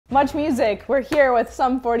Much Music. We're here with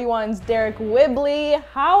some 41's Deryck Whibley.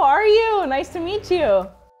 How are you? Nice to meet you.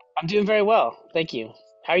 I'm doing very well. Thank you.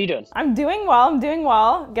 How are you doing? I'm doing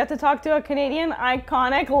well. Get to talk to a Canadian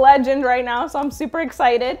iconic legend right now, so I'm super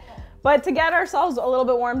excited. But to get ourselves a little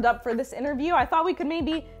bit warmed up for this interview, I thought we could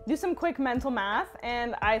maybe do some quick mental math,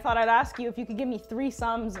 and I thought I'd ask you if you could give me 3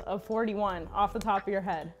 sums of 41 off the top of your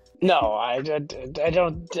head. No, I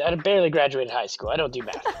don't. I barely graduated high school. I don't do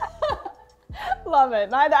math. Love it.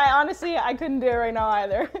 I couldn't do it right now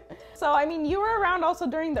either. So, I mean, you were around also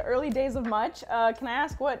during the early days of Much. Can I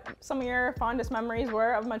ask what some of your fondest memories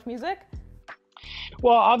were of Much Music?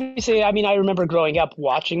 Well, obviously, I mean, I remember growing up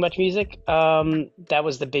watching MuchMusic. That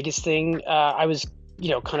was the biggest thing. I was,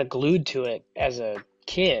 kind of glued to it as a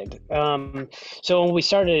kid. So when we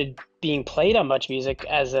started being played on MuchMusic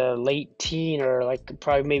as a late teen, or like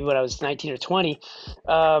probably maybe when I was 19 or 20,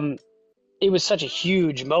 it was such a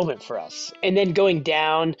huge moment for us. And then going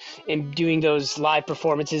down and doing those live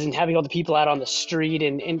performances and having all the people out on the street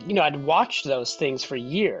and I'd watched those things for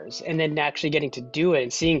years, and then actually getting to do it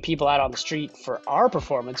and seeing people out on the street for our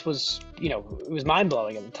performance was, it was mind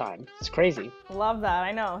blowing at the time. It's crazy. Love that.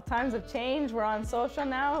 I know times have changed. We're on social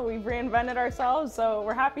now. We've reinvented ourselves. So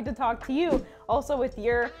we're happy to talk to you also with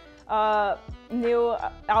your new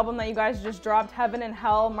album that you guys just dropped, Heaven and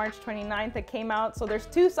Hell, March 29th. It came out. So there's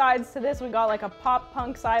 2 sides to this. We got like a pop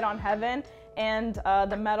punk side on Heaven and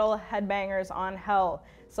the metal headbangers on Hell.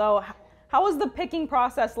 So how was the picking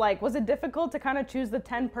process like? Was it difficult to kind of choose the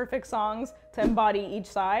 10 perfect songs to embody each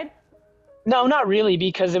side? No, not really,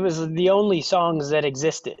 because it was the only songs that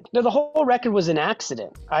existed. No, the whole record was an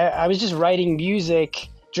accident. I was just writing music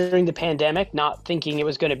during the pandemic, not thinking it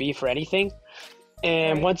was going to be for anything.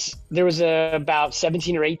 And Right. Once there was about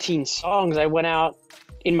 17 or 18 songs, I went out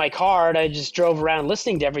in my car and I just drove around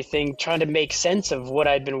listening to everything, trying to make sense of what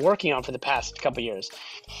I'd been working on for the past couple of years.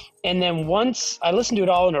 And then once I listened to it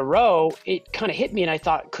all in a row, it kind of hit me and I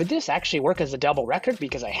thought, could this actually work as a double record?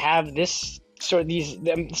 Because I have this sort of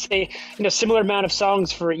similar amount of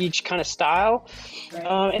songs for each kind of style.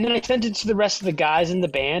 Right. And then I sent it to the rest of the guys in the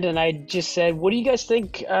band and I just said, what do you guys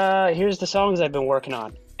think? Here's the songs I've been working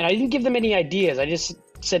on. And I didn't give them any ideas. I just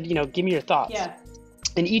said, give me your thoughts. Yeah.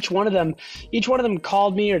 And each one of them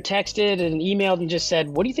called me or texted and emailed and just said,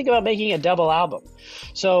 what do you think about making a double album?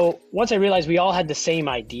 So once I realized we all had the same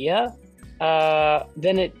idea,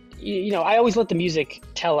 then I always let the music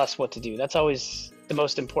tell us what to do. That's always the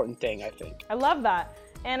most important thing, I think. I love that.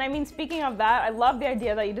 And I mean, speaking of that, I love the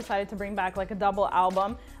idea that you decided to bring back like a double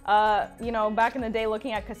album. Back in the day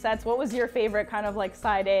looking at cassettes, what was your favorite kind of like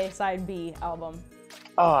side A, side B album?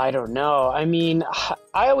 Oh, I don't know. I mean,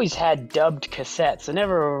 I always had dubbed cassettes.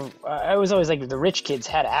 I was always like the rich kids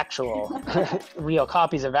had actual real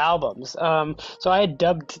copies of albums. So I had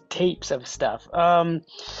dubbed tapes of stuff. But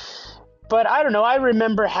I don't know. I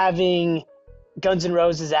remember having Guns N'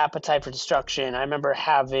 Roses' Appetite for Destruction. I remember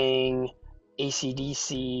having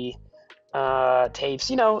AC/DC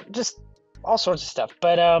tapes, just all sorts of stuff.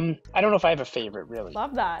 But I don't know if I have a favorite, really.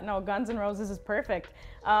 Love that. No, Guns N' Roses is perfect.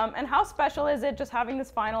 And how special is it just having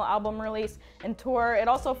this final album release and tour? It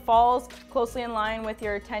also falls closely in line with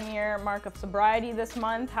your 10-year mark of sobriety this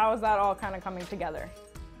month. How is that all kind of coming together?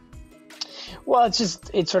 Well,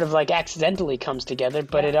 it sort of like accidentally comes together,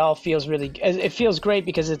 but it all feels it feels great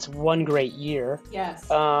because it's one great year. Yes.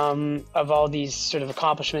 Of all these sort of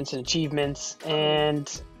accomplishments and achievements.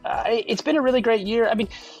 And it's been a really great year. I mean,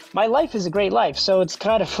 my life is a great life. So it's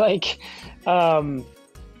kind of like,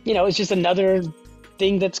 it's just another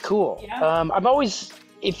thing that's cool. Yeah.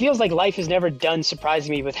 It feels like life is never done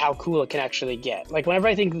surprising me with how cool it can actually get. Like whenever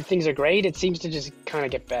I think things are great, it seems to just kind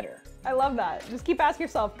of get better. I love that. Just keep asking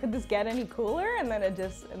yourself, could this get any cooler? And then it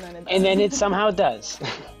does. And then it somehow does.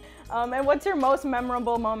 And what's your most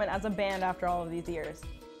memorable moment as a band after all of these years?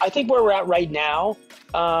 I think where we're at right now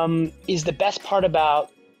is the best part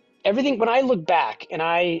about everything. When I look back and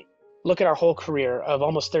I look at our whole career of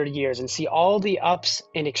almost 30 years and see all the ups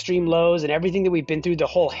and extreme lows and everything that we've been through, the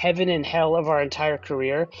whole heaven and hell of our entire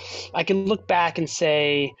career, I can look back and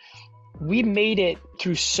say, we made it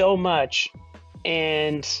through so much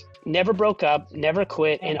and never broke up, never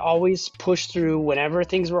quit, and always pushed through whenever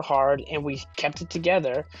things were hard, and we kept it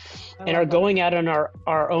together and are going out on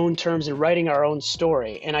our own terms and writing our own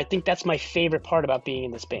story. And I think that's my favorite part about being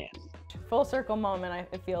in this band. full circle moment,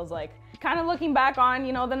 it feels like. Kind of looking back on,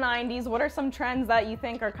 you know, the 90s, what are some trends that you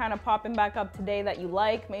think are kind of popping back up today that you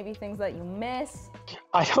like? Maybe things that you miss?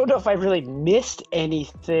 I don't know if I really missed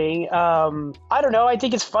anything. I don't know. I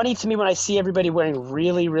think it's funny to me when I see everybody wearing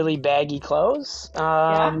really, really baggy clothes.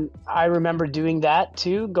 I remember doing that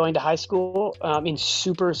too, going to high school in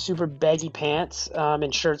super, super baggy pants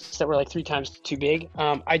and shirts that were like 3 times too big.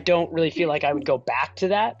 I don't really feel like I would go back to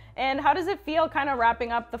that. And how does it feel kind of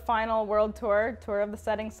wrapping up the final world tour of the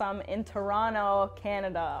Setting Sun in Toronto,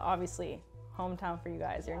 Canada? Obviously, hometown for you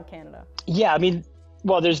guys. You're in Canada. Yeah, I mean,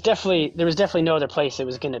 well, there was definitely no other place it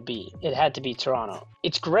was going to be. It had to be Toronto.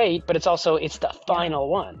 It's great, but it's the final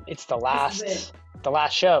one. It's the last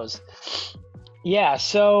shows. Yeah,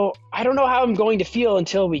 so I don't know how I'm going to feel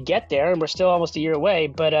until we get there, and we're still almost a year away,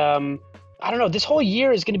 but I don't know. This whole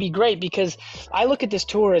year is going to be great because I look at this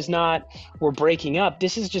tour as not we're breaking up.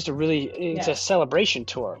 This is just it's a celebration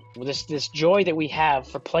tour. This joy that we have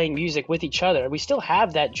for playing music with each other. We still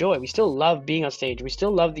have that joy. We still love being on stage. We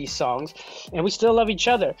still love these songs, and we still love each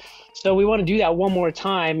other. So we want to do that one more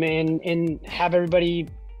time and have everybody,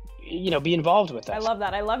 you know, be involved with us. I love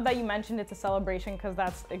that. I love that you mentioned it's a celebration because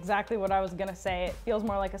that's exactly what I was gonna say. It feels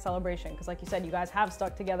more like a celebration because, like you said, you guys have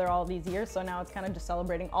stuck together all these years, so now it's kind of just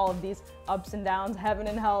celebrating all of these ups and downs, heaven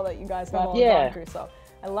and hell that you guys have all gone through. So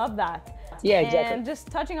I love that. Yeah, exactly. And just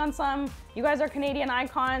touching on you guys are Canadian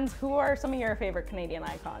icons. Who are some of your favorite Canadian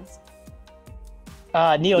icons?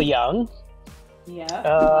 Neil Young. Yeah.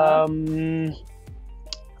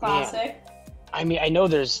 Classic. Yeah. I mean, I know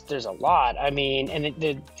there's a lot. I mean, and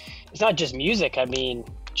it's not just music. I mean,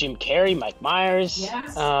 Jim Carrey, Mike Myers.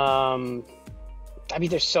 Yes. I mean,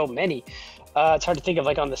 there's so many. It's hard to think of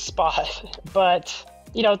like on the spot, but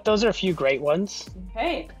you know, those are a few great ones.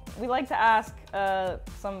 Okay. We like to ask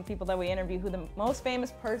some people that we interview who the most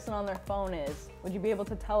famous person on their phone is. Would you be able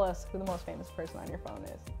to tell us who the most famous person on your phone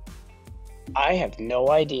is? I have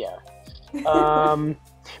no idea.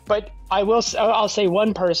 But I'll say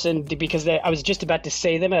one person because I was just about to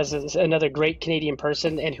say them as another great Canadian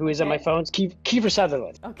person and who is on my phone. It's Kiefer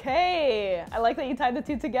Sutherland. Okay. I like that you tied the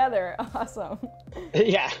two together. Awesome.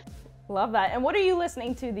 Yeah. Love that. And what are you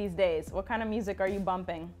listening to these days? What kind of music are you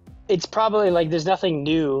bumping? It's probably like there's nothing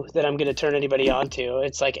new that I'm going to turn anybody on to.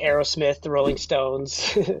 It's like Aerosmith, the Rolling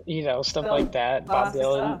Stones, you know, stuff like that. Bob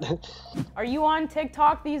Dylan. Are you on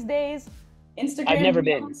TikTok these days? Instagram? I've never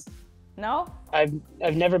been. No?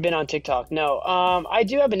 I've never been on TikTok. No. I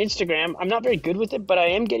do have an Instagram. I'm not very good with it, but I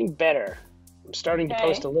am getting better. I'm starting to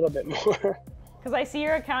post a little bit more. Because I see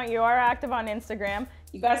your account. You are active on Instagram.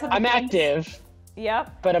 You guys have. I'm active.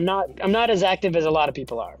 Yep. But I'm not as active as a lot of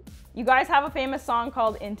people are. You guys have a famous song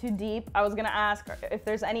called Into Deep. I was gonna ask if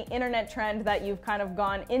there's any internet trend that you've kind of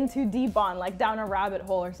gone into deep on, like down a rabbit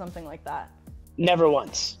hole or something like that. Never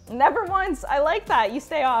once. Never once. I like that. You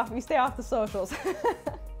stay off the socials.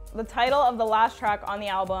 The title of the last track on the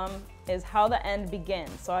album is How the End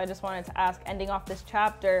Begins. So I just wanted to ask, ending off this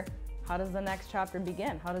chapter, how does the next chapter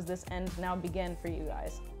begin? How does this end now begin for you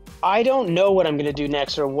guys? I don't know what I'm going to do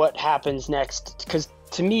next or what happens next because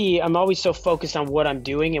to me, I'm always so focused on what I'm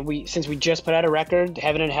doing. And since we just put out a record,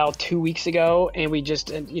 Heaven and Hell, 2 weeks ago, and we just,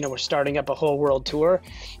 you know, we're starting up a whole world tour.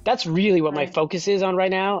 That's really what my focus is on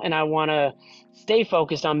right now. And I want to stay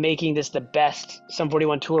focused on making this the best Sum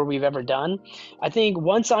 41 tour we've ever done. I think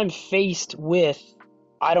once I'm faced with,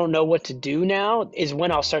 I don't know what to do now, is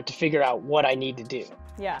when I'll start to figure out what I need to do.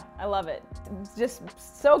 Yeah, I love it. Just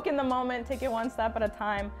soak in the moment, take it one step at a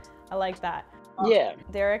time. I like that. Yeah.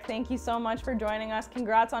 Deryck, thank you so much for joining us.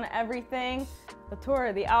 Congrats on everything. The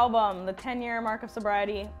tour, the album, the 10-year mark of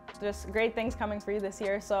sobriety. Just great things coming for you this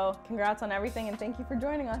year. So congrats on everything and thank you for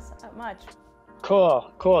joining us at Much.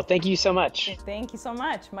 Cool. Thank you so much. Thank you so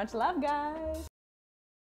much. Much love, guys.